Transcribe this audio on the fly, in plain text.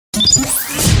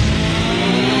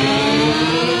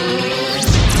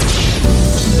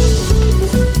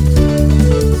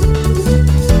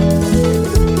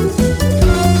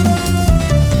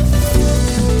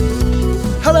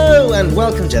And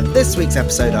welcome to this week's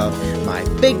episode of My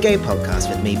Big Gay Podcast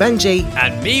with me, Benji.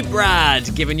 And me,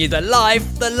 Brad, giving you the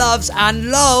life, the loves and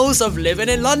lows of living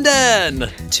in London.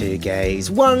 Two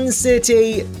gays, one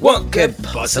city. What could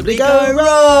possibly go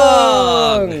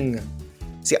wrong?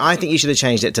 See, I think you should have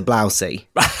changed it to Blousey.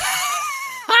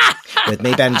 With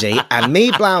me, Benji, and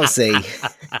me, Blousey.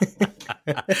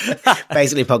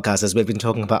 Basically, podcasters, we've been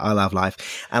talking about our love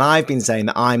life, and I've been saying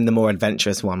that I'm the more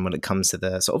adventurous one when it comes to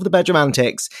the sort of the bedroom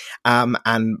antics.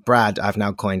 And Brad, I've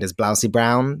now coined as Blousey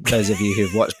Brown. Those of you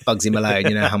who've watched Bugsy Malone,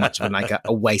 you know how much of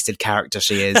a wasted character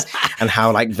she is, and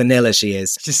how vanilla she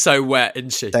is. She's so wet,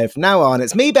 isn't she? So from now on,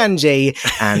 it's me, Benji,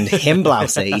 and him,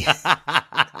 Blousey.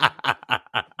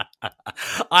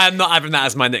 I am not having that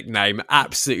as my nickname.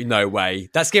 Absolutely no way.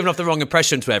 That's giving off the wrong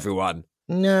impression to everyone.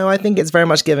 No, I think it's very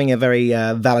much giving a very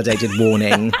validated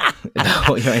warning about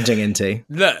what you're entering into.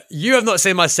 Look, you have not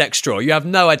seen my sex drawer. You have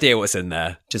no idea what's in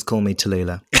there. Just call me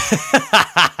Tallulah.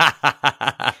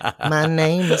 My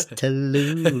name is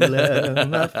Tallulah.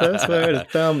 My first word is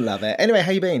dumb. Love it. Anyway,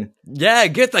 how you been? Yeah,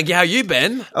 good. Thank you. How you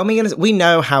been? Oh my goodness, we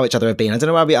know how each other have been. I don't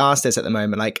know why we asked this at the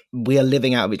moment. We are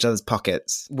living out of each other's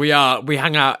pockets. We are. We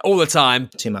hang out all the time.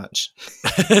 Too much.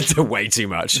 Way too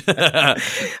much.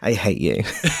 I hate you.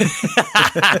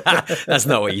 That's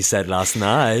not what you said last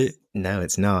night. No,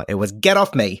 it's not. It was get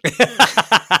off me.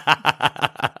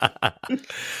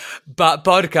 But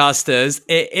podcasters,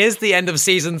 it is the end of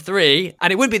season 3,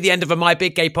 and it wouldn't be the end of a My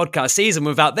Big Gay Podcast season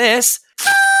without this.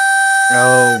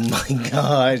 Oh my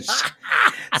gosh.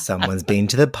 Someone's been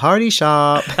to the party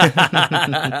shop.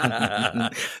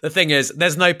 The thing is,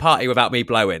 there's no party without me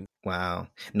blowing. Wow.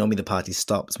 Normally the party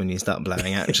stops when you start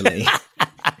blowing, actually.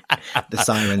 The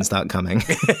sirens start coming.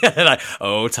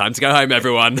 Time to go home,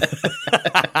 everyone.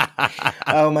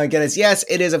 Oh my goodness. Yes,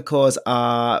 it is, of course,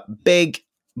 our big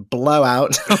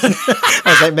blowout. I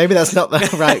was like, maybe that's not the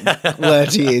right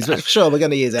word to use, but sure, we're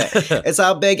going to use it. It's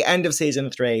our big end of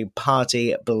season 3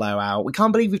 party blowout. We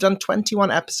can't believe we've done 21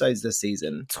 episodes this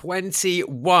season.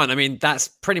 21. I mean, that's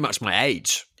pretty much my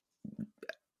age.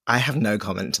 I have no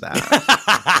comment to that.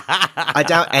 I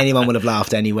doubt anyone would have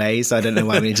laughed anyway, so I don't know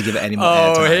why we need to give it any more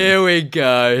airtime. Oh, here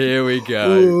we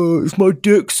go. Oh, it's my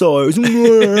dick size.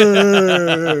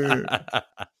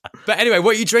 But anyway,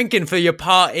 what are you drinking for your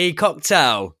party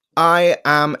cocktail? I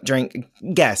am drinking...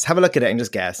 Guess. Have a look at it and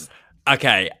just guess.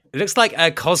 Okay, it looks like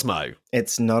a Cosmo.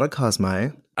 It's not a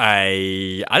Cosmo.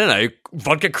 I don't know,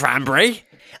 vodka cranberry?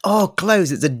 Oh,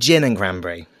 close. It's a gin and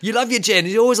cranberry. You love your gin.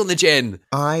 You're always on the gin.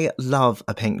 I love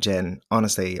a pink gin.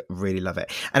 Honestly, really love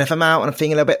it. And if I'm out and I'm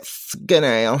feeling a little bit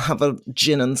skinny, I'll have a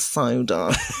gin and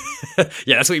soda.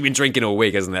 Yeah, that's what you've been drinking all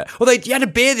week, isn't it? Although you had a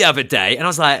beer the other day, and I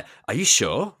was like, are you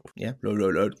sure? Yeah.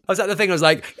 I was at the thing, I was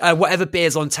like, whatever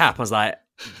beer's on tap. I was like,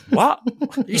 what?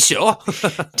 Are you sure?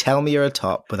 Tell me you're a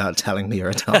top without telling me you're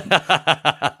a top.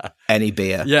 Any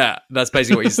beer. Yeah, that's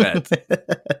basically what you said.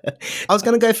 I was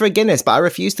going to go for a Guinness, but I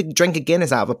refused to drink a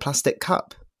Guinness out of a plastic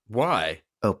cup. Why?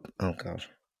 Oh God.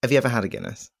 Have you ever had a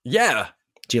Guinness? Yeah.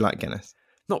 Do you like Guinness?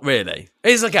 Not really.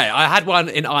 It's okay. I had one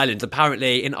in Ireland.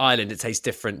 Apparently, in Ireland, it tastes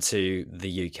different to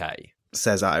the UK.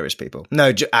 Says Irish people.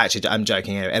 No, actually, I'm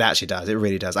joking here. It actually does. It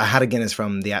really does. I had a Guinness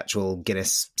from the actual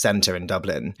Guinness Centre in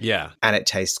Dublin. Yeah. And it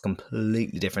tastes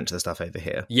completely different to the stuff over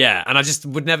here. Yeah. And I just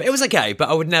would never, it was okay, but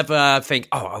I would never think,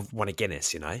 I want a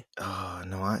Guinness, you know? Oh,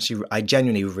 no, I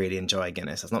genuinely really enjoy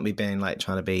Guinness. It's not me being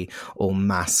trying to be all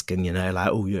mask and,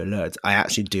 oh, yeah, loads. I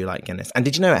actually do like Guinness. And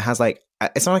did you know it has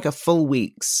it's not a full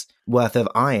week's worth of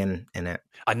iron in it?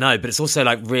 I know, but it's also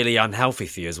really unhealthy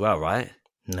for you as well, right?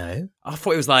 No. I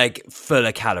thought it was full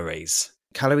of calories.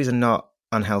 Calories are not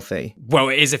unhealthy. Well,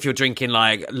 it is if you're drinking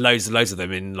loads of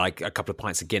them in a couple of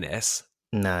pints of Guinness.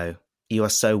 No. You are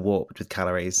so warped with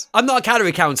calories. I'm not a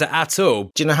calorie counter at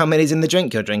all. Do you know how many's in the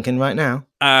drink you're drinking right now?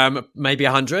 Maybe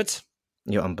 100.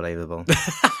 You're unbelievable.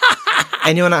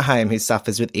 Anyone at home who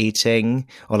suffers with eating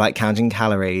or counting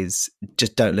calories,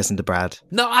 just don't listen to Brad.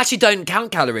 No, I actually don't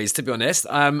count calories, to be honest.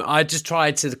 I just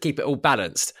try to keep it all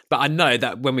balanced. But I know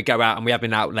that when we go out, and we have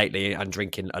been out lately and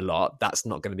drinking a lot, that's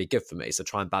not going to be good for me. So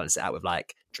try and balance it out with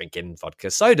drinking vodka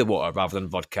soda water rather than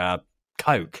vodka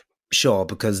Coke. Sure,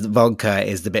 because the vodka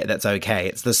is the bit that's okay.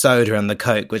 It's the soda and the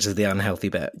Coke, which is the unhealthy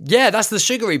bit. Yeah, that's the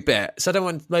sugary bit. So I don't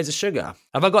want loads of sugar.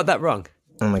 Have I got that wrong?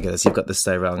 Oh my goodness, you've got this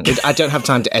so wrong. I don't have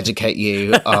time to educate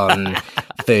you on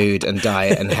food and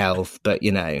diet and health, but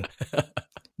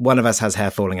one of us has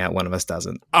hair falling out, one of us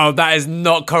doesn't. Oh, that is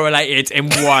not correlated in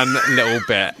one little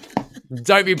bit.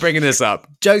 Don't be bringing this up.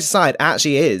 Jokes aside, it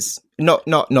actually is. Not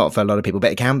for a lot of people, but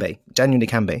it can be. Genuinely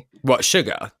can be. What,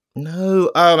 sugar?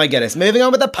 No. Oh my goodness. Moving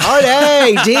on with the party.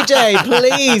 DJ,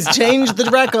 please change the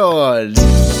record.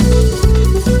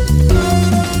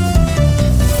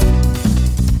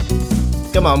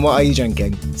 Come on, what are you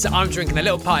drinking? So I'm drinking a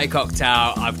little party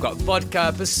cocktail. I've got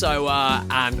vodka, Passoa,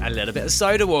 and a little bit of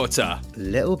soda water. A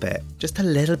little bit. Just a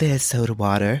little bit of soda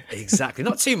water. Exactly.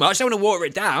 Not too much. I don't want to water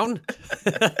it down.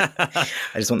 I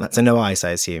just want that. So no ice, I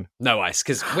assume. No ice,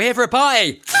 because we're here for a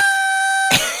party.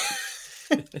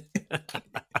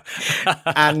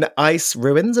 And ice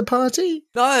ruins a party?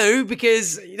 No,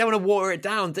 because you don't want to water it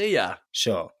down, do you?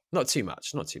 Sure. Not too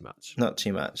much. Not too much. Not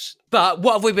too much. But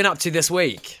what have we been up to this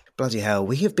week? Bloody hell.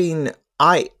 We have been...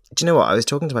 Do you know what? I was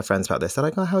talking to my friends about this. They're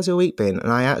like, oh, how's your week been?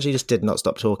 And I actually just did not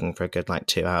stop talking for a good,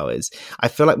 2 hours. I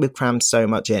feel like we've crammed so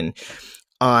much in.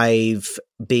 I've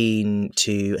been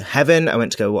to Heaven. I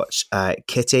went to go watch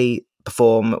Kitty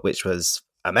perform, which was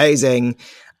amazing.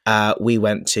 We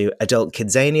went to Adult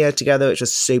Kidzania together, which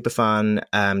was super fun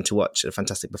to watch a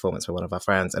fantastic performance by one of our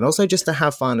friends. And also just to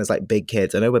have fun as big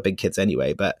kids. I know we're big kids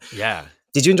anyway, but... Yeah.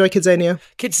 Did you enjoy Kidzania?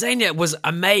 Kidzania was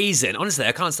amazing. Honestly,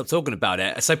 I can't stop talking about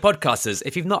it. So podcasters,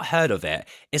 if you've not heard of it,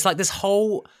 it's like this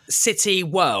whole city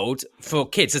world for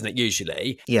kids, isn't it,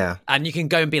 usually? Yeah. And you can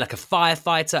go and be like a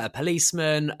firefighter, a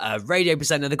policeman, a radio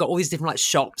presenter. They've got all these different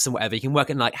shops and whatever. You can work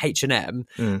in H&M.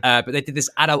 But they did this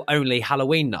adult-only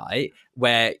Halloween night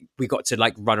where we got to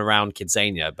run around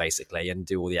Kidzania basically and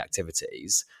do all the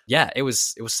activities. Yeah, it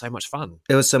was so much fun.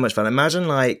 It was so much fun. Imagine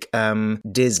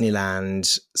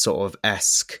Disneyland sort of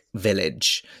esque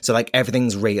village. So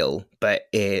everything's real, but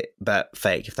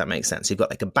fake, if that makes sense. You've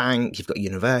got a bank, you've got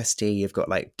university, you've got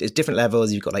different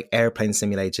levels, you've got airplane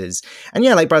simulators. And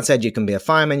yeah, like Brad said, you can be a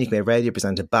fireman, you can be a radio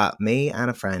presenter, but me and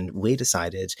a friend, we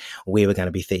decided we were going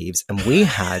to be thieves. And we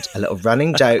had a little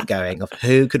running joke going of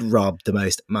who could rob the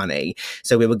most money.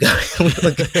 So we were going,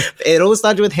 it all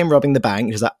started with him robbing the bank.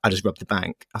 He was like, I just robbed the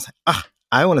bank. I was like,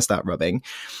 I want to start robbing.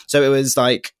 So it was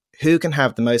who can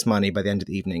have the most money by the end of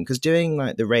the evening? Because doing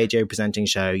the radio presenting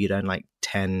show, you'd earn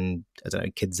 10,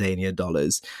 Kidzania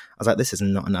dollars. I was like, this is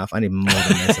not enough. I need more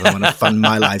than this if I want to fund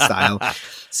my lifestyle.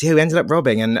 So yeah, we ended up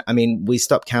robbing. And I mean, we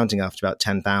stopped counting after about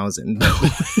 10,000.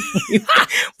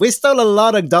 We stole a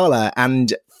lot of dollar,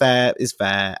 and fair is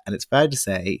fair. And it's fair to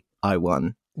say I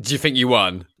won. Do you think you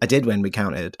won? I did when we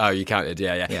counted. Oh, you counted,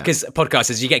 yeah. Because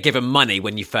podcasters, you get given money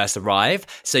when you first arrive.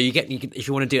 So if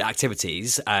you want to do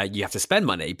activities, you have to spend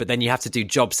money, but then you have to do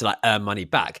jobs to earn money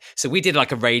back. So we did a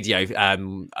radio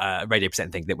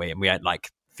percent thing, didn't we? And we had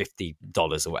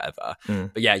 $50 or whatever.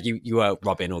 But yeah, you were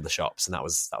robbing all the shops, and that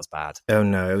was bad. Oh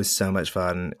no, it was so much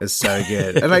fun. It was so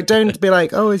good. And don't be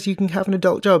you can have an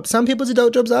adult job. Some people's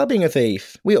adult jobs are being a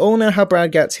thief. We all know how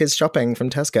Brad gets his shopping from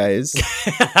Tesco's.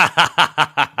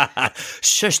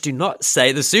 Shush, do not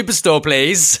say the superstore,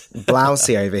 please.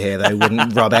 Blousey over here, though,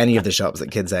 wouldn't rob any of the shops at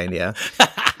Kidzania.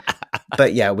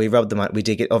 But yeah, we robbed the money. We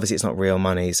did get, obviously it's not real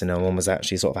money, so no one was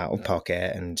actually sort of out of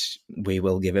pocket, and we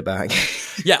will give it back.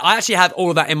 Yeah, I actually have all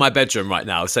of that in my bedroom right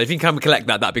now, so if you can come and collect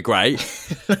that, that'd be great.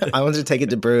 I wanted to take it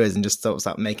to Brewers and just sort of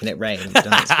start making it rain. Do you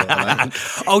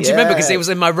remember? Because it was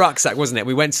in my rucksack, wasn't it?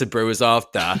 We went to Brewers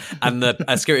after, and the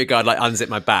security guard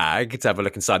unzipped my bag to have a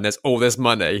look inside, and there's all this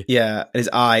money. Yeah, and his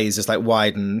eyes just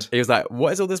widened. He was like,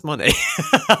 what is all this money?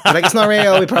 It's not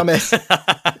real, we promise.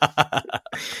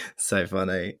 So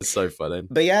funny. So funny.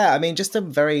 But yeah, I mean, just a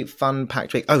very fun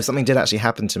packed week. Oh, something did actually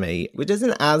happen to me, which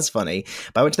isn't as funny.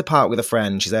 But I went to the park with a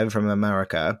friend. She's over from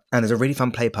America. And there's a really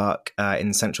fun play park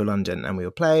in central London. And we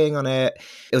were playing on it.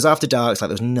 It was after dark. So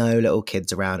there was no little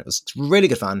kids around. It was really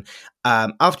good fun.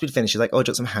 After we'd finished, she's like, oh, do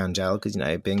you want some hand gel? Because,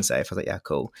 being safe. I was like, yeah,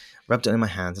 cool. Rubbed it in my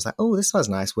hands. I was like, oh, this smells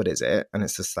nice. What is it? And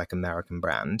it's this American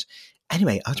brand.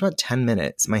 Anyway, after about 10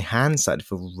 minutes, my hands started to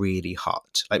feel really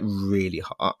hot, really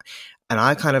hot. And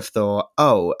I kind of thought,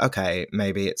 oh, okay,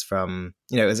 maybe it's from,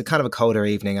 it was a kind of a colder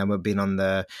evening and we've been on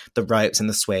the ropes and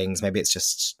the swings. Maybe it's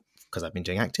just because I've been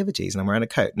doing activities and I'm wearing a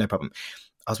coat. No problem.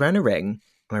 I was wearing a ring.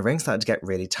 And my ring started to get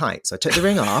really tight. So I took the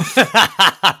ring off.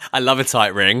 I love a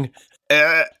tight ring.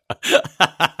 Took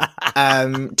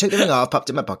the ring off, popped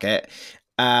it in my pocket.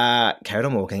 Carried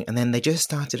on walking, and then they just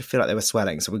started to feel like they were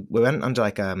swelling. So we went under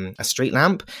a street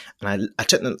lamp, and I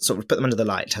took them, sort of put them under the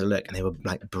light to have a look, and they were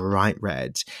bright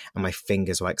red, and my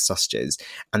fingers were like sausages,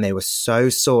 and they were so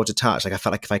sore to touch. I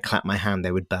felt like if I clapped my hand,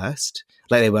 they would burst.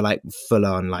 They were full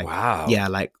on, wow.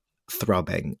 Yeah,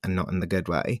 throbbing, and not in the good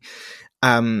way.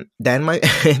 Then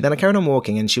I carried on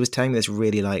walking, and she was telling me this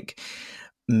really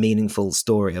meaningful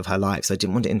story of her life, so I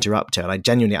didn't want to interrupt her. Like,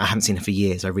 genuinely, I haven't seen her for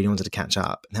years. So I really wanted to catch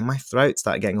up. And then my throat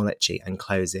started getting all itchy and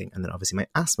closing, and then obviously my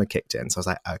asthma kicked in. So I was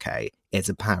like, okay, it's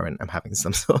apparent I'm having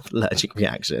some sort of allergic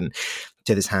reaction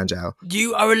to this hand gel.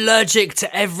 You are allergic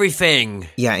to everything.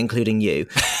 Yeah, including you.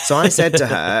 So I said to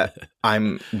her,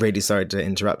 I'm really sorry to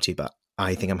interrupt you, but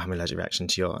I think I'm having an allergic reaction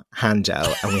to your hand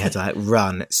gel. And we had to like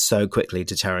run so quickly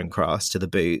to Charing Cross to the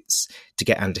Boots to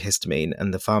get antihistamine.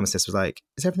 And the pharmacist was like,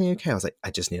 is everything okay? I was like,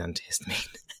 I just need antihistamine.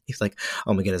 He was like,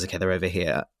 oh my goodness, okay, they're over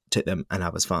here. Took them and I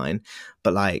was fine.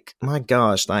 But like, my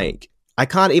gosh, like, I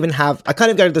can't even go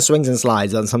to the swings and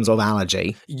slides on some sort of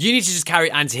allergy. You need to just carry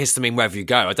antihistamine wherever you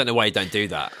go. I don't know why you don't do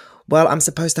that. Well, I'm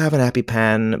supposed to have an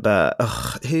EpiPen, but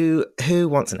who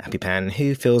wants an EpiPen?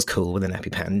 Who feels cool with an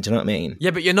EpiPen? Do you know what I mean?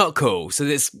 Yeah, but you're not cool, so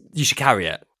you should carry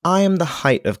it. I am the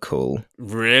height of cool.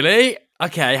 Really?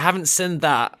 Okay, haven't seen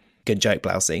that. Good joke,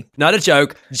 Blousey. Not a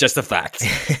joke, just a fact.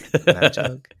 No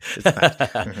joke, just a fact.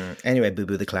 Mm-hmm. Anyway, Boo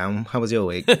Boo the Clown, how was your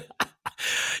week?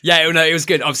 Yeah, no, it was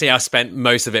good. Obviously, I spent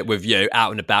most of it with you,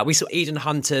 out and about. We saw Eden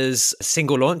Hunter's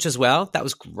single launch as well. That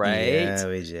was great. Yeah,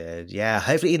 we did. Yeah,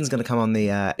 hopefully Eden's going to come on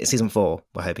the season 4.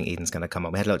 We're hoping Eden's going to come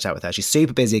on. We had a little chat with her. She's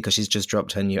super busy because she's just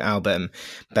dropped her new album.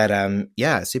 But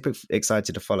yeah, super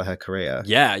excited to follow her career.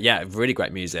 Yeah, really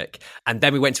great music. And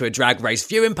then we went to a drag race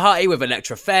viewing party with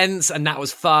Electra Fence, and that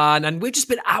was fun. And we've just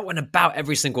been out and about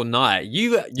every single night.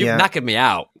 You've knackered me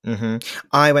out. Mm-hmm.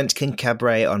 I went to Kinky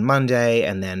Cabaret on Monday,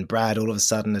 and then Brad all of a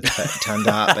sudden turned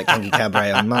up at Kinky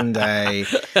Cabaret on Monday.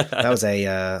 That was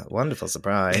a wonderful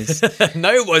surprise.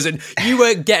 No, it wasn't. You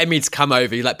weren't getting me to come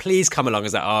over. You're like, please come along. I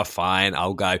was like, oh, fine,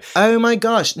 I'll go. Oh my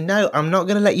gosh, no, I'm not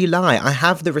going to let you lie. I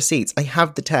have the receipts. I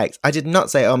have the text. I did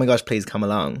not say, oh my gosh, please come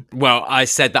along. Well, I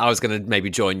said that I was going to maybe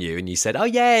join you, and you said, oh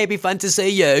yeah, it'd be fun to see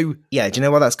you. Yeah, do you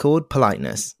know what that's called?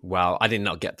 Politeness. Well, I did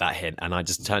not get that hint, and I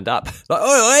just turned up. Like, oi!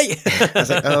 I was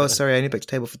like, oh, sorry, I only booked a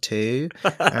table for 2.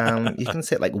 You can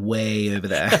sit like way over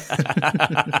there.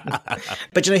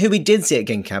 But you know who we did see at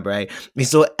Kinky Cabaret? We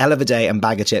saw Ella Vidae and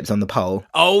Bag of Chips on the pole.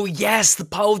 Oh yes, the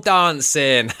pole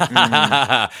dancing.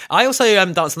 I also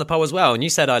danced on the pole as well, and you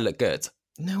said I look good.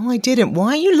 No, I didn't. Why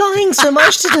are you lying so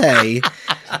much today?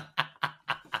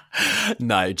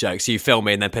 No, jokes. You film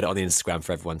me and then put it on the Instagram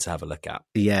for everyone to have a look at.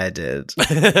 Yeah, I did.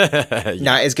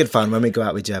 No, it's good fun. When we go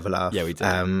out, we do have a laugh. Yeah, we do.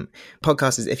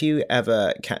 Podcasters, if you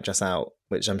ever catch us out,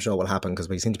 which I'm sure will happen because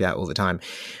we seem to be out all the time,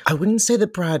 I wouldn't say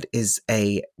that Brad is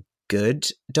a good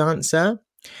dancer,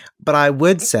 but I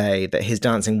would say that his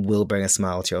dancing will bring a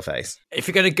smile to your face. If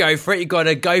you're going to go for it, you got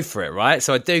to go for it, right?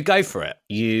 So I do go for it.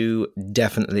 You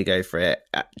definitely go for it.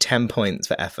 10 points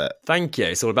for effort. Thank you.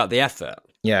 It's all about the effort.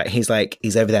 Yeah, he's like,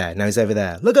 he's over there. No, he's over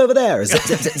there. Look over there. Zip,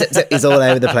 zip, zip, zip, zip. He's all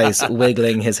over the place,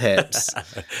 wiggling his hips.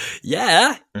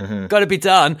 Yeah, got to be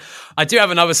done. I do have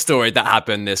another story that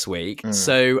happened this week.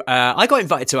 So I got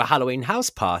invited to a Halloween house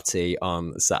party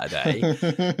on Saturday.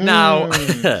 Now,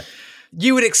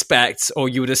 you would expect, or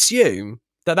you would assume,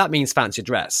 that means fancy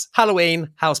dress.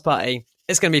 Halloween, house party,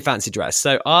 it's going to be fancy dress.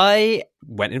 So I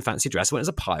went in fancy dress, went as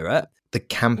a pirate. The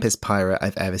campest pirate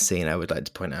I've ever seen, I would like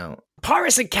to point out.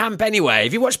 Pirates at camp anyway.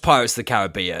 Have you watched Pirates of the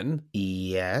Caribbean?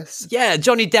 Yes. Yeah,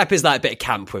 Johnny Depp is like a bit of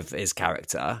camp with his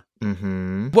character.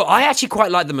 Mm-hmm. Well, I actually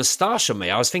quite like the moustache on me.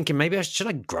 I was thinking maybe should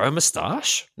I grow a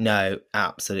moustache? No,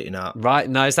 absolutely not. Right?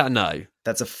 No, is that a no?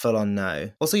 That's a full-on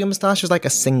no. Also, your moustache is like a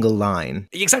single line.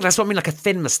 Exactly, that's what I mean, like a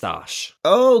thin moustache.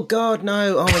 Oh, God,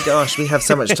 no. Oh, my gosh. We have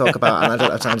so much to talk about, and I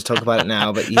don't have time to talk about it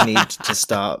now, but you need to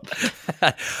stop.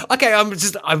 Okay, I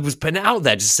was putting it out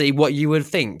there to see what you would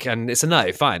think, and it's a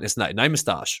no. Fine, it's no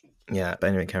moustache. Yeah, but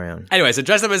anyway, carry on. Anyway, so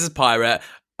dressed up as a pirate.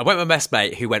 I went with my best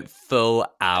mate who went full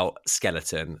out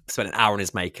skeleton, spent an hour on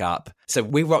his makeup. So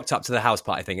we rocked up to the house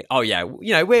party thinking, oh yeah,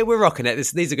 you know, we're rocking it.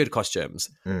 These are good costumes.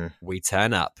 We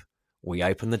turn up, we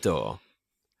open the door.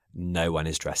 No one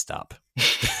is dressed up.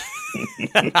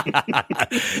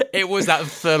 It was that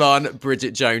full-on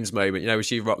Bridget Jones moment, you know, where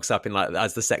she rocks up in like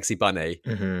as the sexy bunny,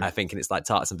 thinking it's like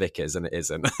Tarts and Vickers, and it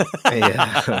isn't.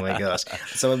 Yeah, oh my gosh.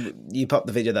 So you popped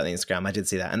the video of that on Instagram. I did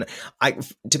see that, and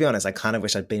to be honest, I kind of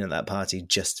wish I'd been at that party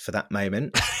just for that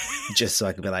moment, just so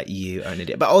I could be like, you are an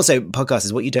idiot. But also,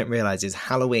 podcasters, what you don't realize is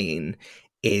Halloween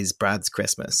is Brad's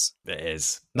Christmas. It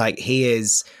is. Like, he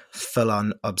is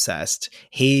full-on obsessed.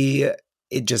 He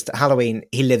it just Halloween,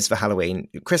 he lives for Halloween.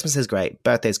 Christmas is great.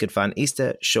 Birthday's good fun.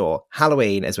 Easter, sure.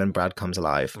 Halloween is when Brad comes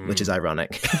alive, which is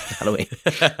ironic. Halloween.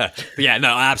 But yeah,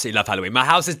 no, I absolutely love Halloween. My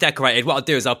house is decorated. What I'll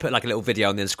do is I'll put like a little video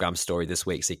on the Instagram story this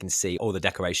week so you can see all the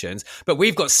decorations. But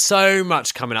we've got so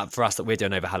much coming up for us that we're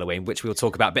doing over Halloween, which we'll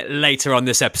talk about a bit later on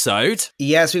this episode.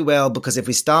 Yes, we will, because if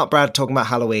we start Brad talking about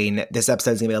Halloween, this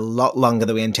episode's going to be a lot longer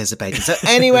than we anticipated. So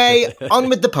anyway, on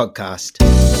with the podcast.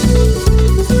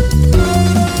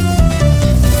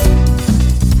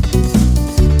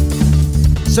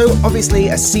 So obviously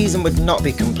a season would not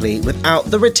be complete without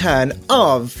the return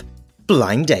of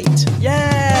Blind Date.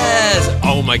 Yes!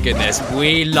 Oh my goodness,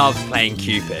 we love playing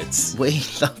Cupids.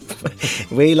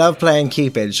 We love playing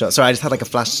Cupid. Sorry, I just had like a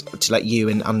flash to like you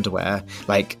in underwear,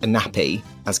 like a nappy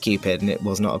as Cupid, and it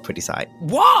was not a pretty sight.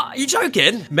 What? Are you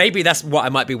joking? Maybe that's what I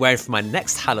might be wearing for my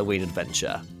next Halloween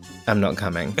adventure. I'm not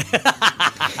coming.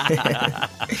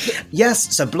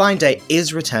 Yes, so Blind Date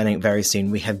is returning very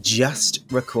soon. We have just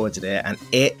recorded it, and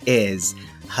it is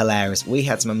hilarious. We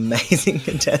had some amazing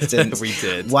contestants. We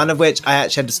did. One of which I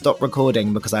actually had to stop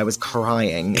recording because I was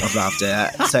crying of laughter.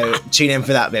 So tune in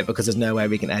for that bit because there's no way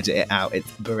we can edit it out. It's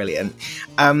brilliant.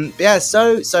 Yeah,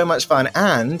 so much fun.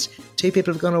 And 2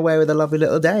 people have gone away with a lovely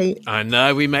little date. I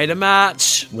know, we made a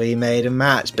match. We made a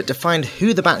match. But to find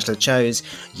who the Bachelor chose,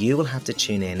 you will have to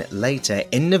tune in later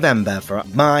in November for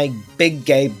my Big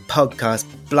Gay Podcast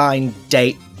Blind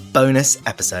Date bonus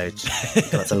episode.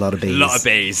 That's a lot of bees. A lot of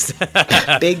bees.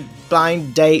 Big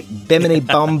Blind Date, Bimini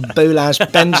Bomb Boulash,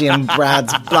 Benji and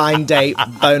Brad's Blind Date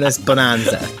bonus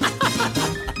bonanza.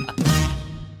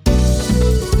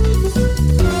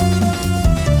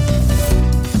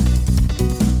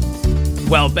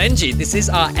 Well, Benji, this is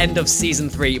our end of season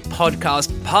 3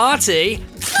 podcast party.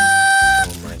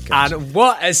 And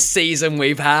what a season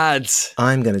we've had.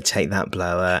 I'm going to take that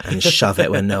blower and shove it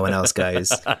where no one else goes.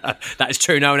 That is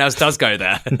true. No one else does go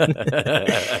there.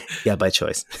 Yeah, by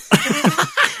choice.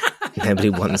 Nobody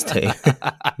wants to.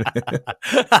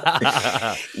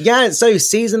 Yeah, so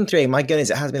season 3, my goodness,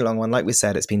 it has been a long one. Like we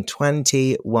said, it's been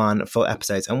 21 full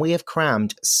episodes, and we have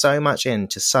crammed so much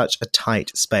into such a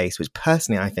tight space, which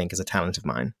personally I think is a talent of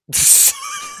mine.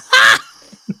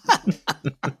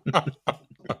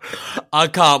 I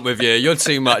can't with you. You're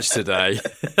too much today.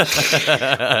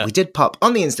 We did pop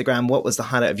on the Instagram what was the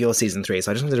highlight of your season 3,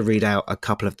 so I just wanted to read out a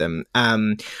couple of them.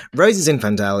 Rosie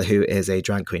Zinfandel, who is a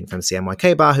drag queen from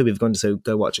CMYK Bar, who we've gone to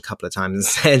go watch a couple of times,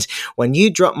 said, "When you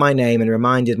dropped my name and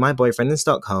reminded my boyfriend in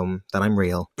Stockholm that I'm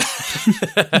real."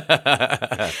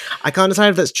 I can't decide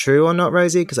if that's true or not,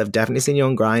 Rosie, because I've definitely seen you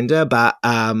on Grindr, but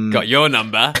got your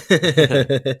number.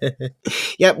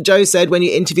 Yep, Joe said, "When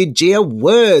you interviewed Gia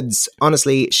Woods,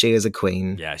 honestly, she is a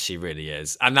queen." Yeah, she really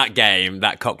is. And that game,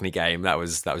 that Cockney game, that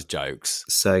was jokes.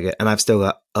 So good. And I've still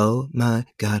got "Oh my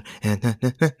God."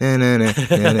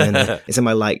 It's in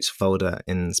my liked folder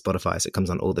in Spotify, so it comes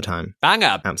on all the time.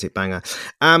 Banger. Absolute banger.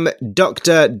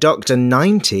 Dr.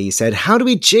 90 said, "How do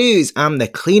we choose? The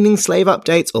cleaning slave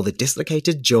updates or the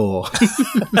dislocated jaw?"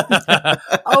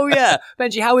 Oh yeah.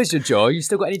 Benji, how is your jaw? You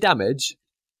still got any damage?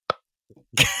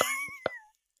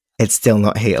 It's still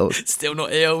not healed. Still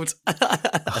not healed.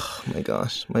 Oh my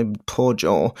gosh, my poor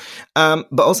jaw.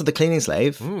 But also the cleaning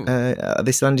slave. Are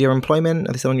they still under your employment?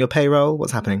 Are they still on your payroll?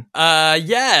 What's happening?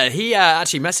 Yeah, he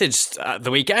actually messaged the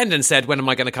weekend and said, "When am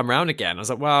I going to come round again?" I was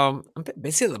like, "Well, I'm a bit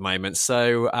busy at the moment,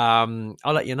 so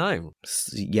I'll let you know."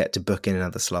 Yet to book in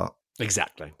another slot.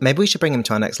 Exactly. Maybe we should bring him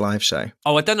to our next live show.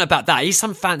 Oh, I don't know about that. He's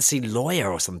some fancy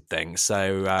lawyer or something.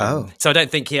 So, so I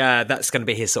don't think that's going to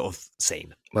be his sort of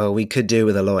scene. Well, we could do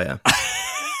with a lawyer.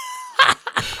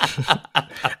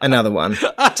 Another one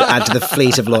to add to the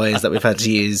fleet of lawyers that we've had to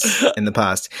use in the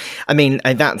past. I mean,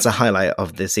 that's a highlight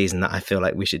of the season that I feel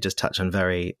like we should just touch on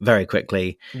very, very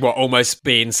quickly. What, almost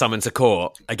being summoned to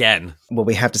court again? Well,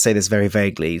 we have to say this very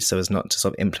vaguely so as not to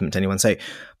sort of implement anyone. So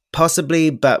possibly,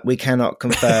 but we cannot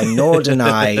confirm nor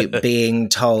deny being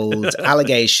told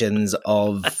allegations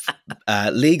of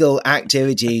legal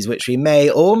activities which we may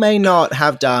or may not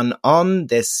have done on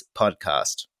this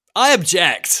podcast. I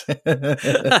object.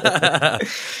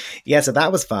 Yeah, so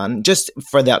that was fun. Just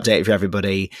for the update for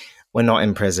everybody, we're not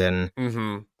in prison.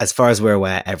 Mm-hmm. As far as we're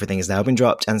aware, everything has now been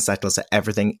dropped and settled, so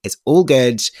everything is all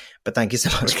good. But thank you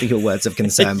so much for your words of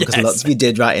concern, because lots of you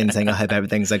did write in saying, "I hope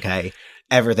everything's okay."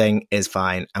 Everything is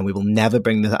fine, and we will never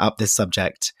bring up this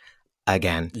subject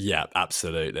again. Yeah,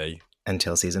 absolutely.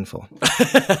 Until season 4.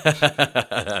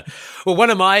 Well, one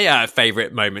of my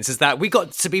favourite moments is that we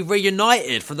got to be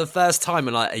reunited for the first time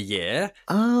in like a year.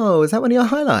 Oh, is that one of your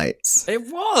highlights? It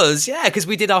was, yeah, because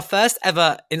we did our first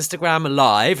ever Instagram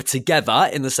live together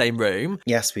in the same room.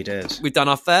 Yes, we did. We've done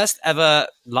our first ever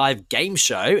live game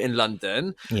show in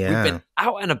London. Yeah. We've been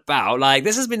out and about. Like,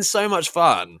 this has been so much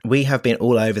fun. We have been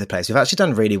all over the place. We've actually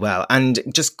done really well. And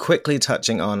just quickly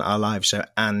touching on our live show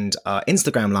and our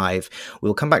Instagram live,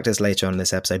 we'll come back to this later on in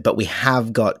this episode, but we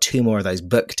have got 2 more of those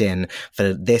booked in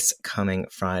for this coming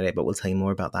Friday, but we'll tell you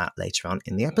more about that later on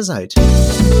in the episode.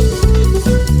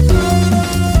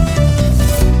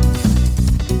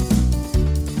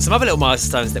 Some other little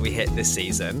milestones that we hit this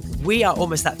season. We are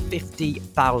almost at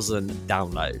 50,000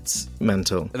 downloads.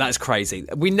 Mental. That's crazy.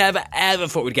 We never, ever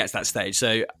thought we'd get to that stage.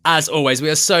 So, as always, we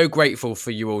are so grateful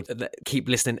for you all that keep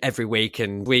listening every week,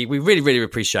 and we really, really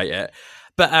appreciate it.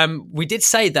 But we did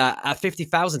say that at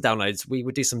 50,000 downloads, we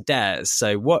would do some dares.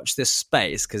 So watch this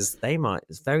space, because they might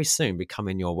very soon be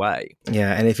coming your way.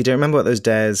 Yeah, and if you don't remember what those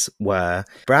dares were,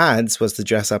 Brad's was to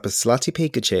dress up as Slutty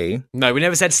Pikachu. No, we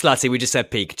never said slutty, we just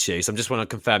said Pikachu. So I just want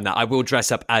to confirm that I will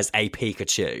dress up as a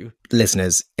Pikachu.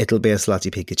 Listeners, it'll be a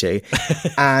Slutty Pikachu.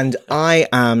 And I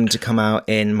am to come out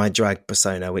in my drag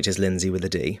persona, which is Lindsay with a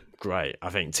D. Great. I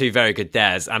think 2 very good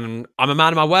dares. And I'm a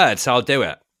man of my word, so I'll do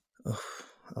it.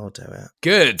 I'll do it.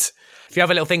 Good. A few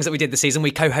other little things that we did this season.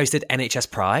 We co-hosted NHS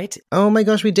Pride. Oh my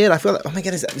gosh, we did. I feel like, oh my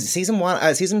goodness, season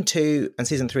 1, season 2 and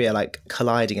season 3 are like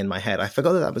colliding in my head. I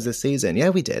forgot that was this season. Yeah,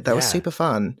 we did. That was super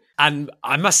fun. And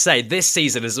I must say, this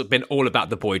season has been all about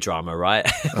the boy drama, right?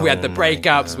 We had the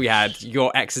breakups. We had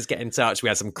your exes get in touch. We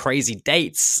had some crazy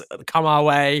dates come our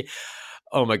way.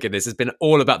 Oh my goodness, it's been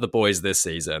all about the boys this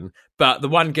season. But the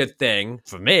one good thing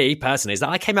for me personally is that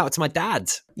I came out to my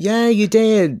dad. Yeah, you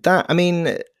did.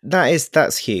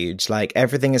 That's huge. Like,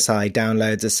 everything aside,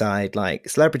 downloads aside, like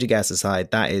celebrity guests aside,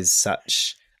 that's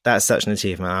such an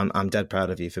achievement. I'm dead proud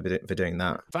of you for doing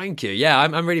that. Thank you. Yeah,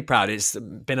 I'm really proud. It's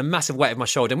been a massive weight off my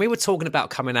shoulder. And we were talking about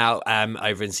coming out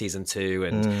over in season 2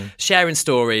 and sharing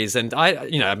stories. And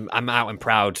I'm out and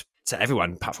proud to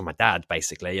everyone apart from my dad,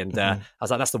 basically. And I was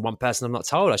like, that's the one person I'm not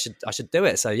told. I should do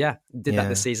it. So yeah, did that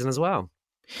this season as well.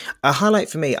 A highlight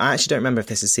for me, I actually don't remember if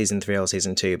this is season 3 or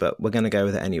season 2, but we're going to go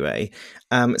with it anyway.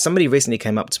 Somebody recently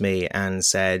came up to me and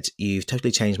said, "You've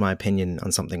totally changed my opinion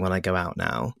on something when I go out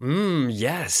now."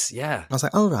 Yes, yeah. I was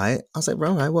like, all right. I was like,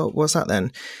 all right, well, what's that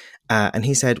then? And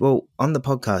he said, well, on the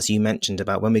podcast, you mentioned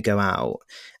about when we go out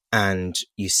and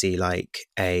you see like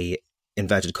a,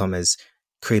 inverted commas,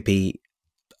 creepy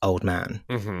old man.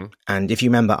 Mm-hmm. And if you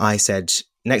remember, I said,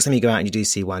 next time you go out and you do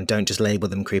see one, don't just label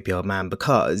them creepy old man,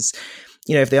 because,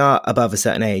 you know, if they are above a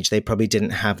certain age, they probably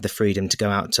didn't have the freedom to go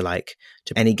out to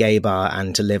any gay bar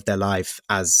and to live their life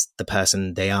as the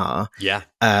person they are. Yeah.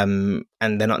 And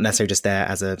they're not necessarily just there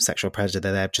as a sexual predator.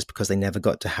 They're there just because they never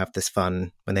got to have this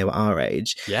fun when they were our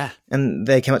age. Yeah. And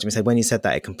they came up to me and said, when you said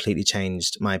that, it completely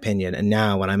changed my opinion. And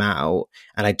now when I'm out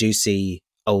and I do see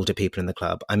older people in the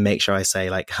club, I make sure I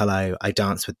say like hello, I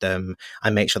dance with them,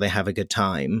 I make sure they have a good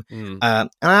time. And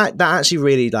that actually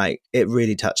really it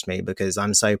really touched me, because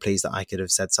I'm so pleased that I could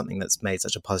have said something that's made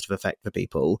such a positive effect for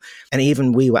people. And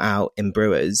even we were out in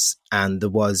Brewers and there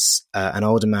was an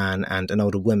older man and an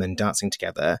older woman dancing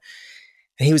together,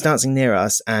 and he was dancing near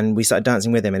us and we started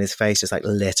dancing with him, and his face just like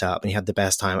lit up and he had the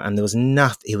best time, and there was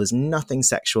nothing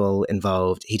sexual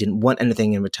involved. He didn't want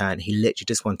anything in return. He literally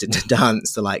just wanted to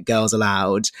dance to like Girls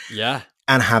Aloud,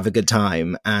 and have a good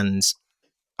time. And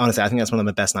honestly, I think that's one of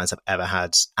the best nights I've ever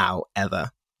had out ever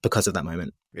because of that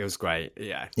moment. It was great.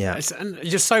 Yeah. And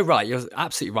you're so right. You're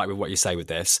absolutely right with what you say with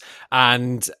this.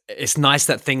 And it's nice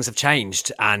that things have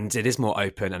changed and it is more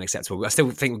open and acceptable. I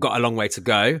still think we've got a long way to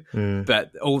go,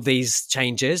 but all these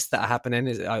changes that are happening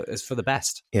is for the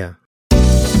best. Yeah.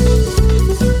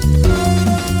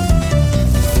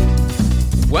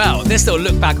 Well, this little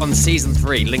look back on season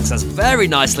 3 links us very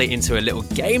nicely into a little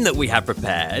game that we have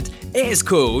prepared. It is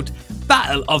called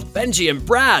Battle of Benji and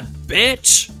Brad,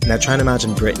 bitch. Now try and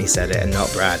imagine Brittany said it and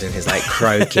not Brad in his like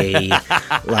croaky,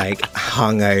 like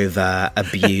hungover,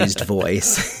 abused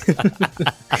voice.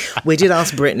 We did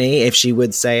ask Brittany if she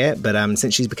would say it, but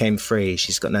since she's became free,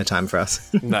 she's got no time for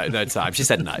us. No time. She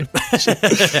said no.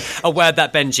 A word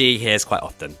that Benji hears quite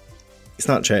often. It's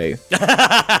not true. And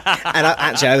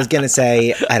I was going to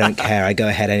say, I don't care, I go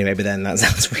ahead anyway, but then that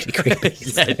sounds really creepy.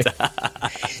 So. Do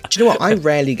you know what? I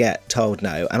rarely get told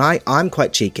no, and I'm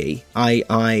quite cheeky.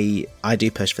 I do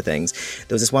push for things.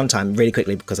 There was this one time, really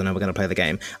quickly, because I know we're going to play the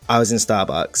game, I was in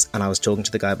Starbucks, and I was talking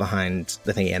to the guy behind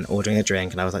the thingy and ordering a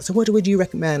drink, and I was like, so what would you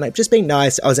recommend? Like, just being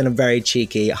nice. I was in a very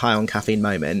cheeky, high on caffeine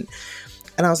moment,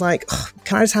 and I was like, oh,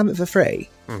 can I just have it for free?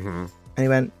 Mm-hmm. And he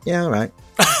went, yeah, all right.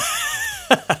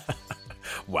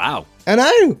 Wow. I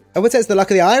know. I would say it's the luck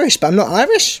of the Irish, but I'm not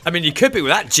Irish. I mean, you could be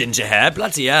with that ginger hair.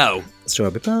 Bloody hell.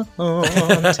 Strawberry blonde.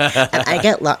 And I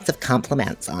get lots of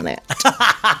compliments on it.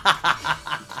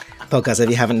 podcast, if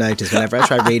you haven't noticed, whenever I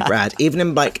try to read Brad, even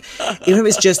if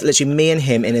it's just literally me and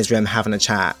him in his room having a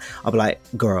chat, I'll be like,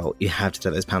 girl, you have to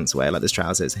take those pants away, like those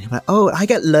trousers. And he'll be like, oh, I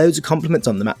get loads of compliments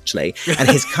on them, actually. And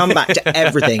he's come back to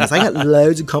everything. It's like, I get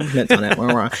loads of compliments on it.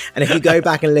 And if you go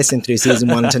back and listen through season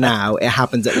 1 to now, it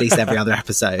happens at least every other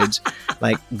episode.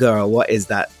 Like, girl, what is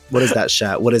that? What is that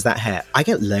shirt? What is that hair? I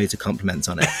get loads of compliments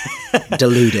on it.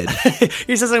 Deluded.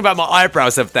 You said something about my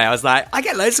eyebrows up there. I was like, I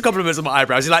get loads of compliments on my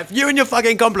eyebrows. You're like, you and your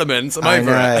fucking compliments. I'm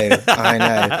over it. I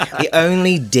know. The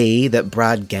only D that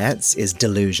Brad gets is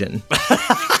delusion.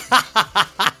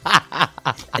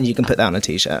 And you can put that on a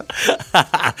t-shirt.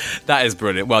 That is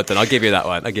brilliant. Well done. I'll give you that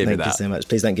one. I'll give you that. Thank you so much.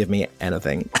 Please don't give me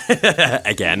anything.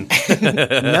 Again.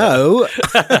 No.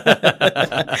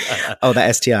 Oh,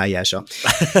 that STI. Yeah, sure.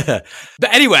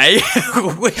 But anyway,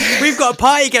 we've got a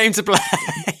party game to play.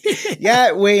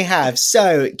 Yeah, we have.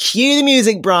 So, cue the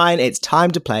music, Brian. It's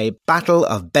time to play Battle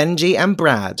of Benji and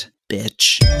Brad.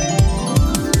 Bitch.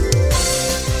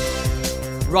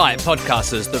 Right,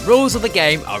 podcasters, the rules of the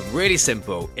game are really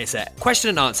simple. It's a question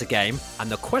and answer game,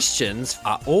 and the questions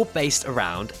are all based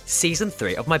around season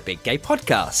 3 of my Big Gay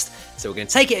podcast. So we're going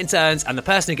to take it in turns, and the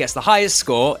person who gets the highest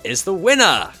score is the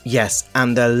winner. Yes,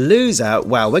 and the loser,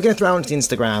 well, we're going to throw onto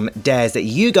Instagram dares that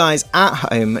you guys at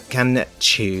home can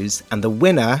choose, and the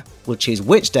winner will choose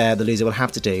which dare the loser will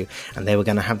have to do, and they were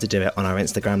going to have to do it on our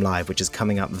Instagram Live, which is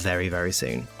coming up very, very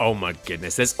soon. Oh my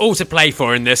goodness, there's all to play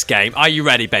for in this game. Are you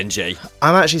ready, Benji?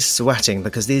 I'm actually sweating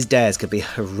because these dares could be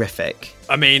horrific.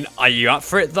 I mean, are you up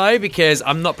for it though? Because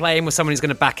I'm not playing with someone who's going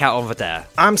to back out on the dare.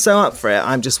 I'm so up for it.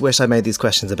 I just wish I made these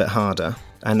questions a bit harder.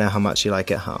 I know how much you like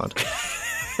it hard.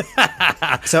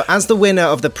 So as the winner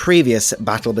of the previous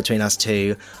battle between us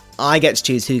two, I get to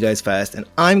choose who goes first, and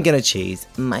I'm going to choose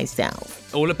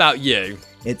myself. All about you.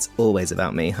 It's always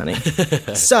about me, honey.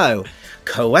 So,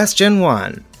 question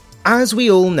 1. As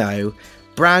we all know,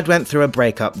 Brad went through a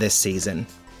breakup this season.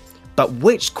 But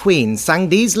which queen sang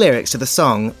these lyrics to the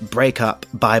song Break Up,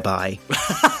 Bye Bye?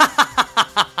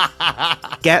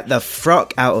 Get the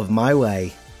frock out of my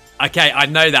way. Okay, I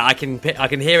know that. I can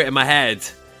hear it in my head.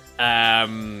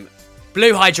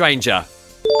 Blue Hydrangea.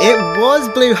 It was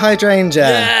Blue Hydrangea.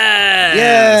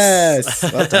 Yes!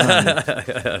 Yes! Well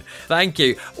done. Thank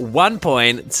you. 1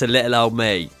 point to little old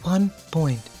me. 1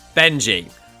 point.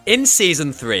 Benji. In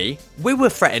season 3, we were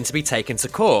threatened to be taken to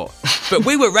court, but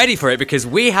we were ready for it because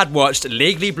we had watched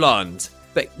Legally Blonde.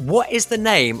 But what is the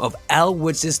name of Elle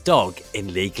Woods' dog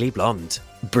in Legally Blonde?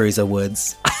 Bruiser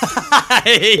Woods.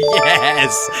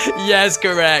 Yes,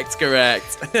 correct.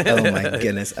 Oh my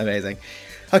goodness, amazing.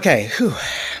 Okay, whew.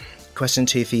 Question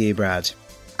 2 for you, Brad.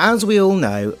 As we all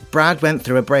know, Brad went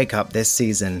through a breakup this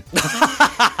season.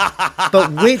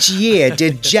 But which year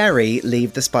did Jerry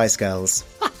leave the Spice Girls?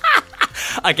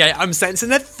 Okay, I'm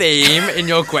sensing a theme in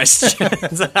your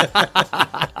questions.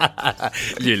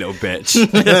 You little bitch.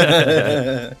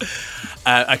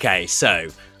 Okay, so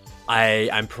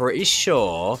I'm pretty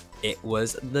sure it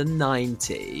was the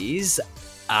 90s,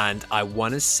 and I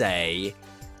want to say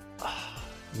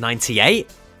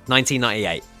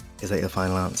 1998. Is that your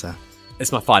final answer?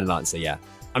 It's my final answer, yeah.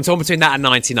 I'm torn between that and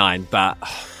 99, but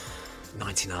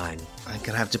 99. I'm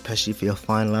going to have to push you for your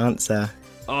final answer.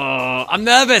 Oh, I'm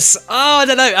nervous. Oh, I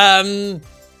don't know.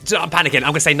 I'm panicking.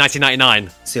 I'm going to say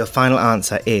 1999. So your final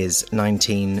answer is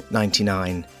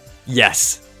 1999.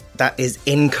 Yes. That is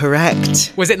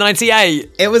incorrect. Was it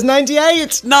 98? It was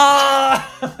 98. No!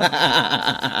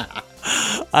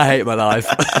 I hate my life.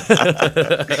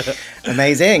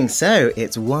 Amazing. So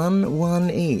it's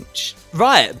 1-1 each.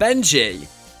 Right, Benji.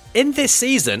 In this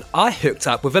season, I hooked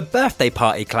up with a birthday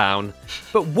party clown.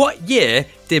 But what year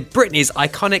did Britney's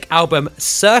iconic album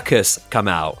Circus come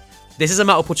out? This is a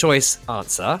multiple choice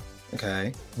answer.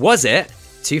 Okay. Was it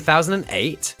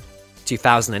 2008,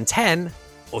 2010,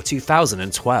 or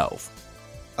 2012?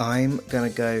 I'm gonna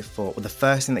go for the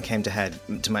first thing that came the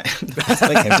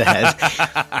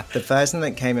first thing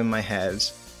that came in my head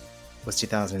was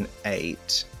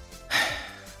 2008.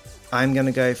 I'm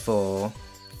gonna go for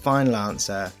final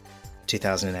answer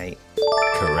 2008.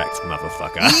 Correct,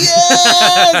 motherfucker.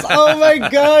 Yes! Oh my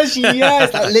gosh,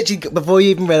 yes! Like, literally, before you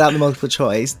even read out the multiple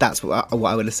choice, that's what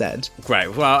I would have said.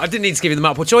 Great. Well, I didn't need to give you the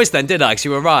multiple choice then, did I? Because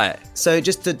you were right. So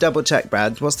just to double check,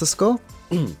 Brad, what's the score?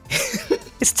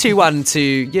 It's 2-1 to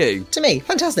you. To me.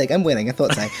 Fantastic. I'm winning. I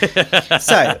thought so.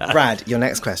 So, Brad, your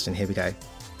next question. Here we go.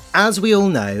 As we all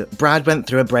know, Brad went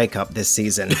through a breakup this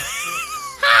season.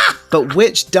 But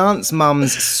which Dance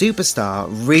Mums superstar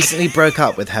recently broke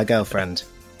up with her girlfriend?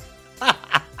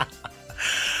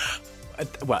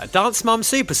 What, a Dance Mum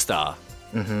superstar?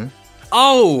 Mm-hmm.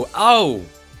 Oh,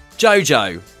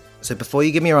 JoJo. So before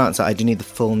you give me your answer, I do need the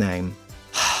full name.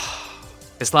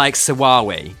 It's like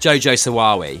Sawawi, Jojo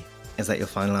Sawawi. Is that your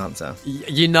final answer?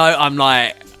 You know, I'm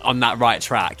like on that right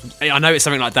track. I know it's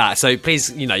something like that. So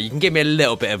please, you can give me a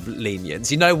little bit of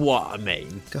lenience. You know what I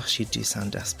mean? Gosh, you do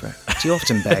sound desperate. Do you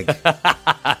often beg?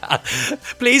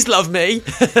 Please love me.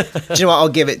 Do you know what? I'll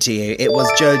give it to you. It was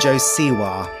Jojo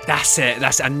Siwa. That's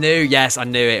it. I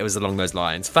knew it was along those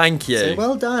lines. Thank you. So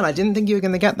well done. I didn't think you were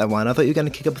going to get that one. I thought you were going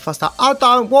to kick up a fuss. I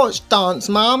don't watch Dance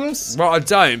Mums. Well, I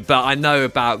don't, but I know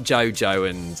about Jojo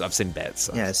and I've seen bits.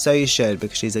 Yeah, so you should,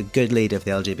 because she's a good leader of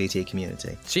the LGBT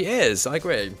community. She is, I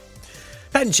agree.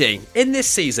 Benji, in this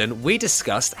season, we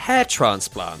discussed hair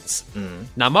transplants.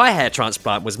 Now, my hair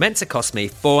transplant was meant to cost me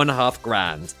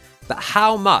 $4,500, but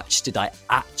how much did I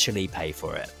actually pay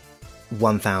for it?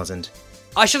 1,000.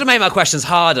 I should have made my questions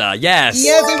harder, yes.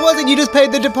 Yes, it wasn't. You just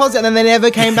paid the deposit and then they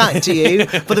never came back to you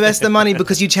for the rest of the money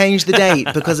because you changed the date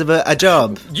because of a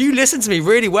job. You listened to me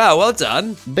really well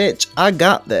done. Bitch, I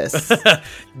got this.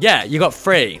 Yeah, you got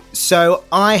 3. So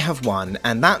I have won,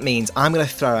 and that means I'm going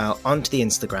to throw out onto the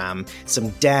Instagram some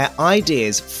dare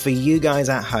ideas for you guys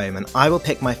at home, and I will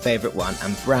pick my favourite one,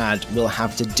 and Brad will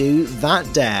have to do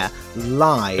that dare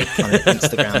live on an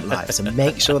Instagram live. So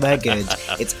make sure they're good.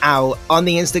 It's out on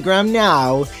the Instagram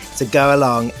now, so go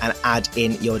along and add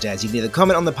in your dares. You can either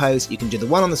comment on the post, you can do the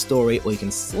one on the story, or you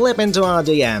can slip into our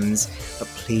DMs, but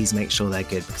please make sure they're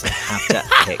good because I have to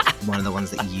pick one of the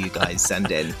ones that you guys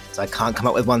send in. So I can't come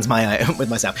up with ones my own with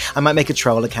myself. I might make a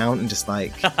troll account and just throw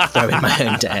in my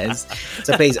own dares.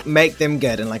 So please make them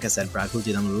good. And like I said, Brad will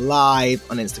do them live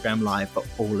on Instagram Live for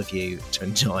all of you to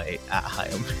enjoy at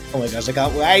home. Oh my gosh, I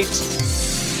can't wait.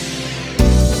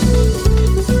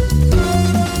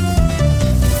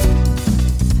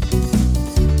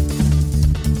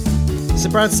 So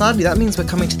Brad, sadly, that means we're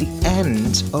coming to the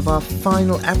end of our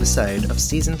final episode of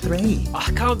Season 3.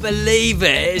 I can't believe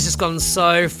it. It's just gone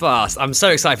so fast. I'm so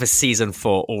excited for Season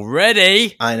 4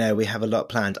 already. I know, we have a lot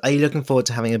planned. Are you looking forward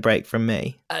to having a break from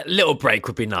me? A little break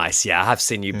would be nice, yeah. I have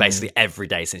seen you basically every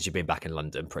day since you've been back in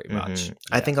London, pretty much. Yeah.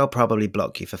 I think I'll probably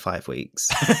block you for 5 weeks.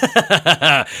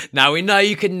 Now, we know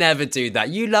you could never do that.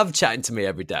 You love chatting to me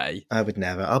every day. I would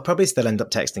never. I'll probably still end up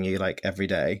texting you every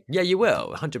day. Yeah, you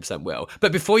will. 100% will.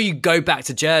 But before you go back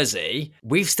to Jersey,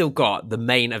 we've still got the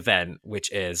main event,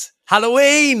 which is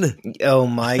Halloween. Oh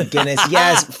my goodness.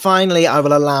 Yes, finally I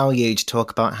will allow you to talk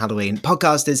about Halloween.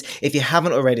 Podcasters, if you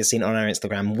haven't already seen on our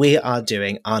Instagram, we are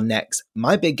doing our next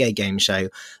My Big Gay Game Show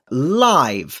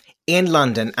live in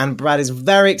London, and Brad is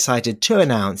very excited to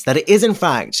announce that it is in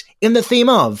fact in the theme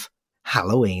of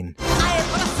Halloween.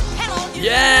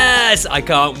 Yes, I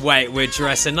can't wait. We're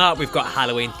dressing up. We've got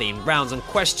Halloween-themed rounds and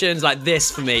questions.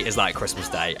 This for me is like Christmas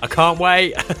Day. I can't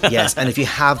wait. Yes, and if you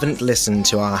haven't listened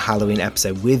to our Halloween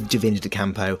episode with Davina De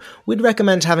Campo, we'd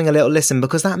recommend having a little listen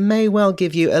because that may well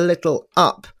give you a little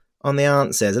up on the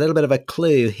answers, a little bit of a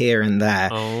clue here and there.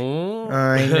 Oh.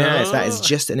 I know, so that is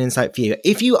just an insight for you.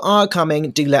 If you are coming,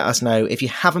 do let us know. If you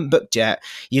haven't booked yet,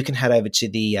 you can head over to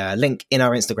the link in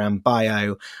our Instagram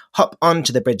bio, hop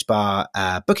onto the Bridge Bar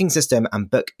booking system and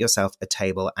book yourself a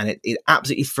table. And it's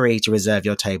absolutely free to reserve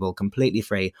your table, completely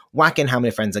free. Whack in how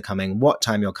many friends are coming, what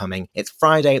time you're coming. It's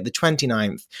Friday the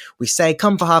 29th. We say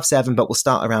come for 7:30, but we'll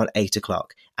start around 8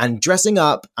 o'clock. And dressing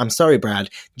up, I'm sorry, Brad,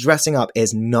 dressing up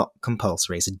is not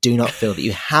compulsory. So do not feel that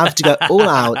you have to go all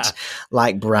out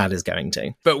like Brad is going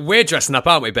to. But we're dressing up,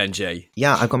 aren't we, Benji?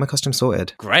 Yeah, I've got my costume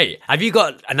sorted. Great. Have you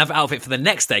got another outfit for the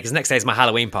next day? Because next day is my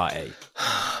Halloween party.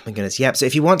 Oh my goodness, yep. So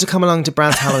if you want to come along to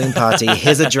Brad's Halloween party,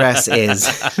 his address is...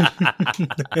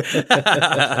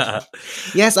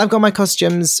 Yes, I've got my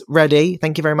costumes ready.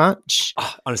 Thank you very much.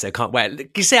 Oh, honestly, I can't wait.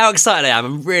 You see how excited I am?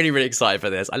 I'm really, really excited for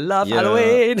this. I love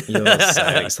Halloween. You're so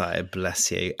excited.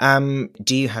 Bless you.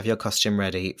 Do you have your costume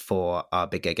ready for our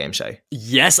Big Gay Game Show?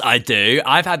 Yes, I do.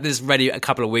 I've had this ready a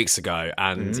couple of weeks ago.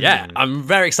 And yeah, I'm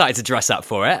very excited to dress up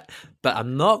for it. But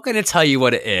I'm not going to tell you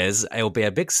what it is. It'll be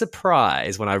a big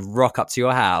surprise when I rock up to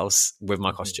your house with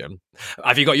my costume.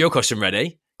 Have you got your costume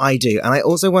ready? I do. And I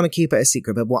also want to keep it a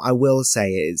secret. But what I will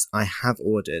say is I have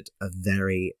ordered a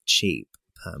very cheap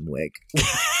perm wig.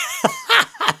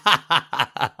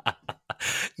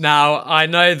 Now, I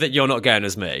know that you're not going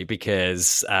as me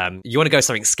because you want to go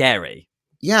something scary.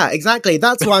 Yeah, exactly.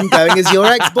 That's why I'm going as your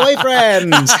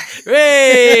ex-boyfriend.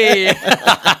 Hey!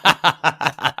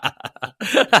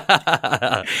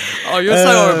 Oh, you're so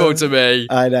horrible to me.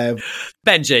 I know.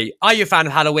 Benji, are you a fan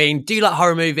of Halloween? Do you like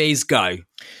horror movies? Go.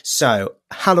 So,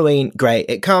 Halloween, great.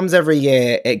 It comes every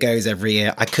year. It goes every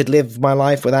year. I could live my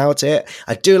life without it.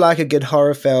 I do like a good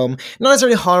horror film. Not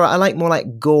necessarily horror. I like more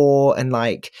like gore and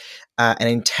an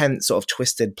intense sort of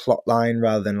twisted plot line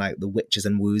rather than like the witches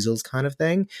and woozles kind of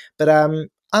thing. But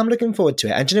I'm looking forward to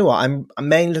it. And do you know what? I'm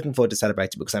mainly looking forward to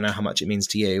Celebrate It because I know how much it means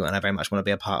to you, and I very much want to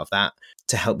be a part of that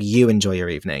to help you enjoy your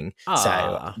evening.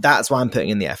 So that's why I'm putting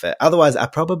in the effort. Otherwise, I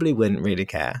probably wouldn't really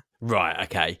care. Right,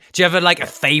 okay. Do you have a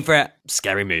favourite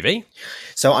scary movie?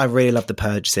 So I really love the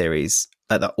Purge series.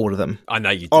 All of them. I know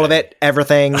you do. All of it,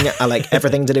 everything. I like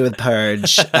everything to do with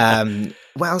Purge.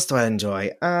 What else do I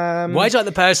enjoy? Why do you like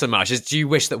the Purge so much? Do you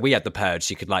wish that we had the Purge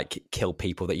so you could like kill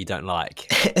people that you don't like?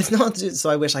 It's not so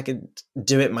I wish I could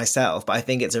do it myself, but I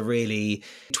think it's a really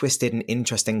twisted and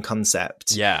interesting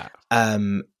concept. Yeah.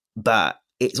 But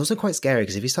it's also quite scary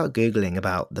because if you start Googling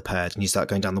about the Purge and you start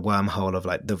going down the wormhole of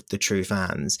like the true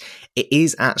fans, it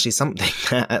is actually something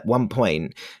that at one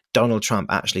point Donald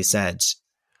Trump actually said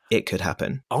it could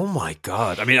happen. Oh my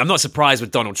God. I mean, I'm not surprised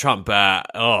with Donald Trump, but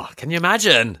can you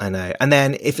imagine? I know. And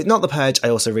then if it's not the Purge, I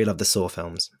also really love the Saw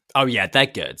films. Oh yeah, they're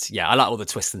good. Yeah, I like all the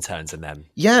twists and turns in them.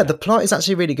 Yeah, the plot is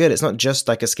actually really good. It's not just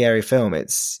like a scary film.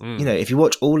 It's, you know, if you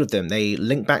watch all of them, they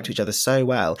link back to each other so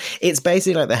well. It's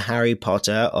basically like the Harry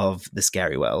Potter of the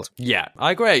scary world. Yeah,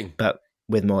 I agree. But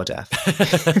with more death.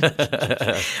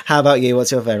 How about you?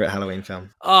 What's your favourite Halloween film?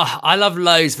 Oh, I love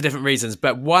loads for different reasons,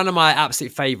 but one of my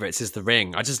absolute favourites is The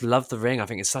Ring. I just love The Ring. I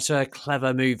think it's such a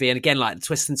clever movie. And again, like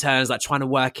twists and turns, like trying to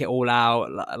work it all out.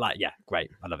 Like, yeah,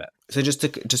 great. I love it. So just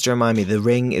to remind me, The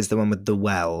Ring is the one with the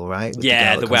well, right? With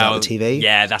yeah, the well. On TV?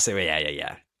 Yeah, that's it.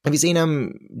 Yeah. Have you seen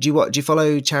do you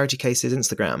follow Charity Case's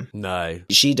Instagram? No.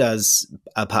 She does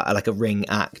a ring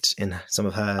act in some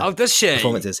of her does she?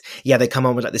 performances. Yeah, they come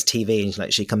on with like this TV and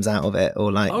she comes out of it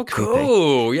or like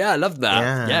cool. Creepy. Yeah, I love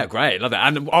that. Yeah, great. Love it.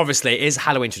 And obviously it is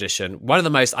Halloween tradition. One of the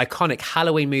most iconic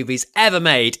Halloween movies ever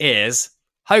made is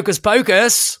Hocus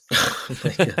Pocus. Oh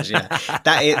my gosh, yeah.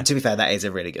 That is, to be fair, that is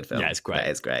a really good film. Yeah, it's great. That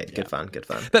is great. Yeah. Good fun.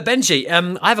 But Benji,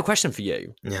 I have a question for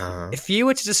you. Yeah. If you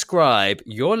were to describe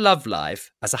your love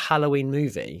life as a Halloween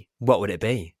movie, what would it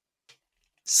be?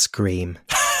 Scream.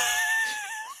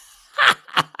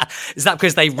 Is that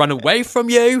because they run away from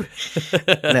you? No,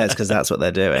 it's because that's what they're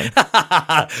doing.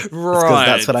 Right.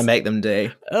 That's what I make them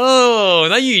do. Oh,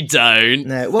 no, you don't.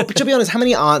 No. Well, but to be honest, how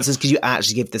many answers could you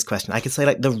actually give this question? I could say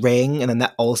like The Ring, and then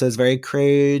that also is very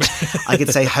crude. I could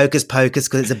say Hocus Pocus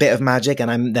because it's a bit of magic,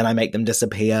 and then I make them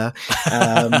disappear.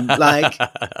 Like,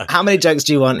 how many jokes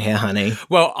do you want here, honey?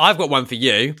 Well, I've got one for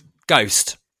you.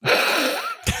 Ghost.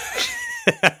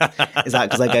 Is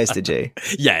that because I ghosted you?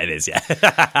 Yeah, it is, yeah.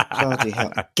 Bloody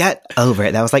hell. Get over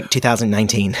it. That was like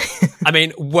 2019. I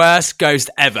mean, worst ghost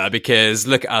ever because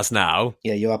look at us now.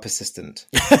 Yeah, you are persistent.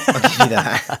 I'll give you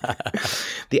that.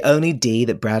 The only D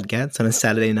that Brad gets on a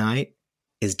Saturday night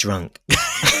is drunk.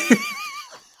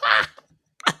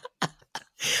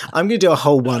 I'm going to do a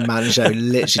whole one-man show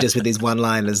literally just with these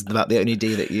one-liners about the only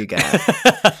D that you get.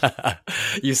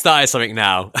 You've started something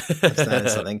now. I've started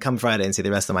something. Come Friday and see the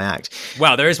rest of my act.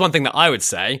 Well, there is one thing that I would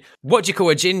say. What do you call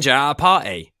a ginger at a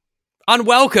party?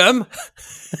 Unwelcome.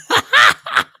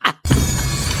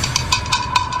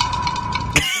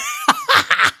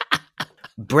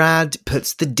 Brad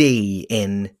puts the D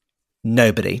in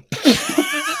nobody.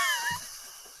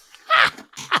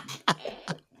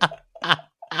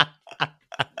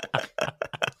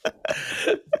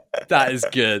 That is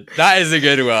good. That is a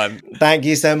good one. Thank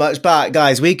you so much. But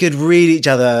guys, we could read each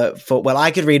other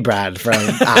I could read Brad for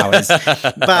hours.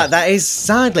 But that is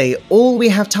sadly all we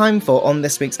have time for on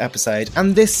this week's episode.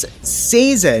 And this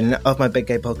season of My Big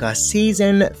Gay Podcast,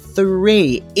 season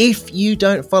 3. If you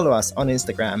don't follow us on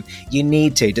Instagram, you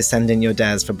need to send in your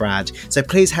dares for Brad. So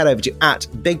please head over to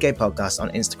 @BigGayPodcast on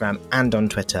Instagram and on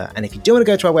Twitter. And if you do want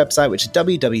to go to our website, which is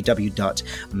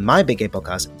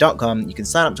www.mybiggaypodcast.com, you can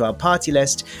sign up to our party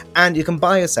list and you can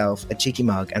buy yourself a cheeky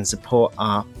mug and support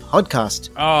our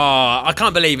podcast. Oh, I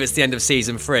can't believe it's the end of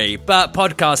season 3, but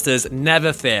podcasters,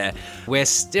 never fear. We're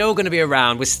still going to be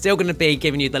around. We're still going to be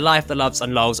giving you the life, the loves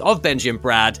and lols of Benji and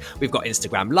Brad. We've got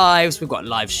Instagram lives. We've got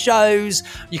live shows.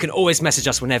 You can always message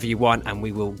us whenever you want and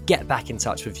we will get back in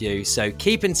touch with you. So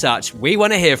keep in touch. We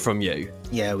want to hear from you.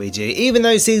 Yeah, we do. Even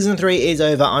though season 3 is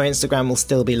over, our Instagram will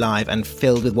still be live and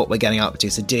filled with what we're getting up to,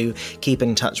 so do keep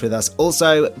in touch with us.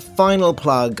 Also, final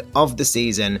plug of the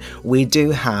season, we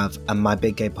do have a My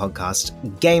Big Gay Podcast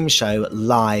game show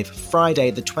live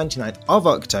Friday the 29th of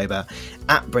October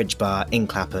at Bridge Bar in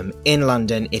Clapham in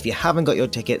London. If you haven't got your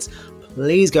tickets,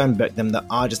 please go and book them. There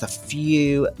are just a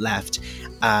few left.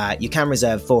 You can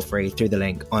reserve for free through the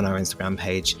link on our Instagram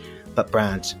page. But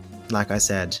Brad, like I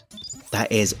said, that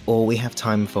is all we have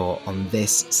time for on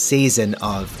this season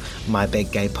of My Big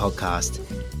Gay Podcast.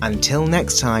 Until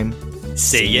next time,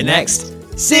 see you next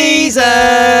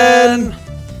season!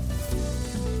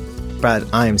 Brad,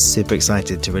 I am super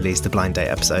excited to release the blind date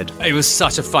episode. It was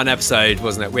such a fun episode,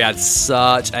 wasn't it? We had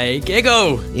such a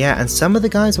giggle. Yeah, and some of the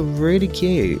guys were really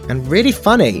cute and really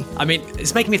funny. I mean,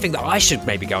 it's making me think that I should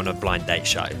maybe go on a blind date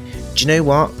show. Do you know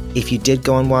what? If you did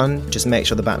go on one, just make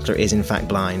sure the bachelor is in fact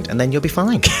blind, and then you'll be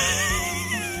fine.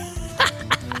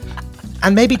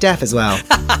 And maybe deaf as well.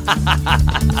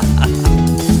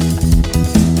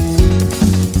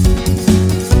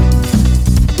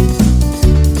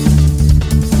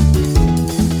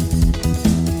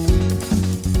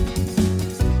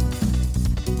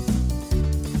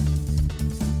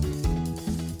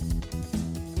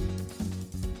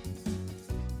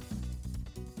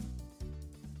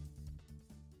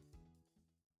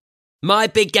 My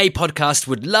Big Gay Podcast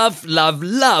would love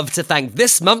to thank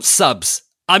this month's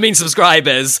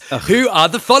subscribers, who are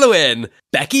the following: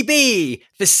 Becky B,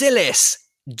 Vasilis,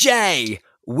 Jay,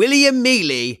 William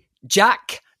Mealy,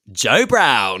 Jack, Joe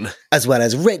Brown. As well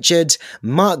as Richard,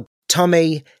 Mark,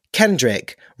 Tommy,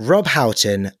 Kendrick, Rob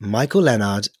Houghton, Michael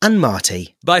Leonard, and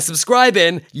Marty. By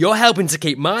subscribing, you're helping to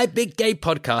keep My Big Gay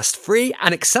Podcast free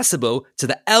and accessible to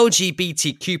the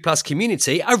LGBTQ+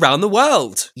 community around the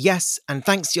world. Yes, and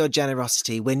thanks to your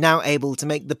generosity, we're now able to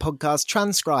make the podcast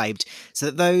transcribed so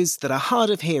that those that are hard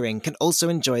of hearing can also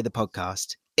enjoy the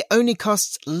podcast. It only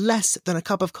costs less than a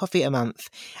cup of coffee a month,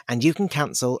 and you can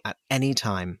cancel at any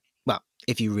time. Well,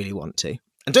 if you really want to.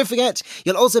 And don't forget,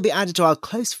 you'll also be added to our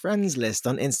close friends list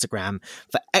on Instagram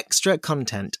for extra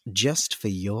content just for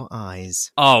your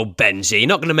eyes. Oh, Benji, you're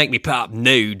not going to make me put up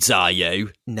nudes, are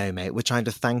you? No, mate, we're trying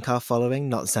to thank our following,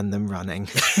 not send them running.